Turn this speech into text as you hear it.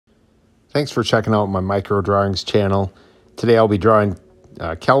Thanks for checking out my micro drawings channel. Today I'll be drawing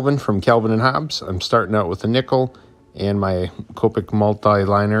Kelvin from Kelvin and Hobbs. I'm starting out with a nickel and my Copic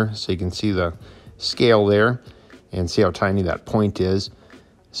multi-liner so you can see the scale there and see how tiny that point is.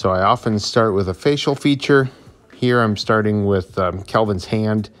 So I often start with a facial feature. Here I'm starting with Kelvin's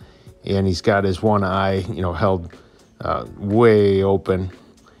hand, and he's got his one eye, held way open.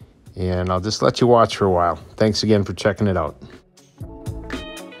 And I'll just let you watch for a while. Thanks again for checking it out.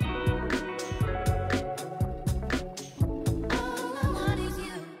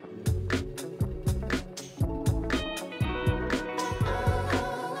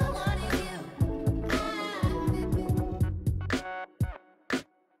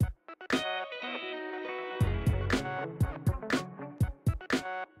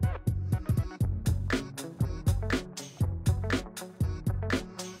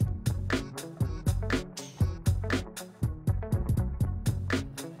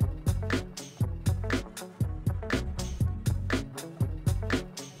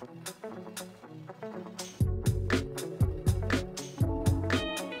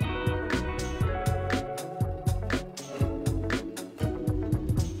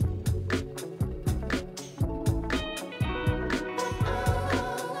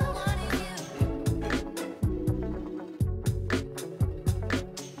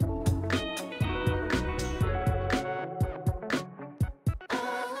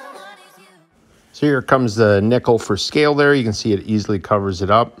 So here comes the nickel for scale there. You can see it easily covers it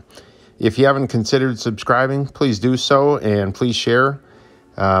up. If you haven't considered subscribing, please do so, and please share.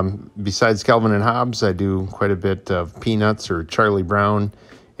 Besides Kelvin and Hobbs, I do quite a bit of Peanuts or Charlie Brown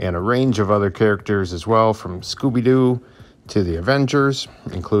and a range of other characters as well, from Scooby-Doo to the Avengers,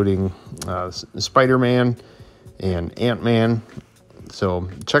 including Spider-Man and Ant-Man. So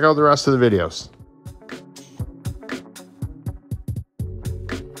check out the rest of the videos.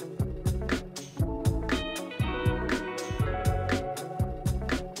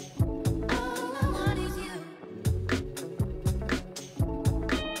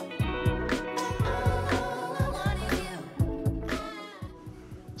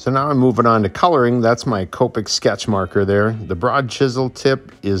 So now I'm moving on to coloring. That's my Copic sketch marker there. The broad chisel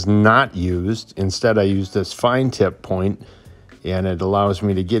tip is not used. Instead, I use this fine tip point, and it allows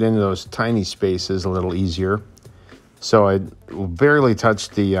me to get into those tiny spaces a little easier. So I will barely touch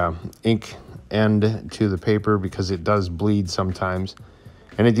the ink end to the paper because it does bleed sometimes.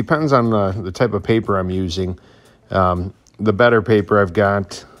 And it depends on the type of paper I'm using. The better paper I've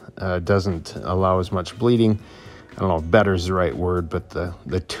got doesn't allow as much bleeding. I don't know if better is the right word, but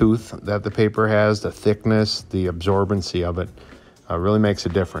the tooth that the paper has, the thickness, the absorbency of it really makes a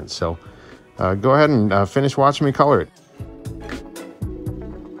difference. So go ahead and finish watching me color it.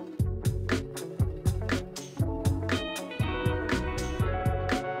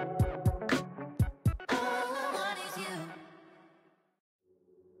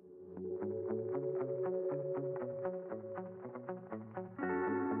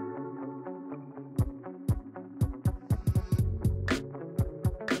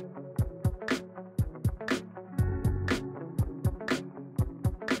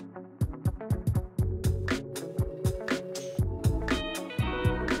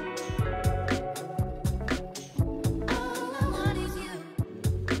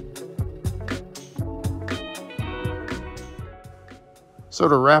 So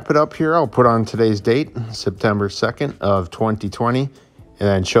to wrap it up here, I'll put on today's date, September 2nd of 2020, and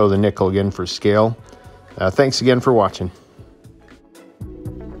then show the nickel again for scale. Thanks again for watching.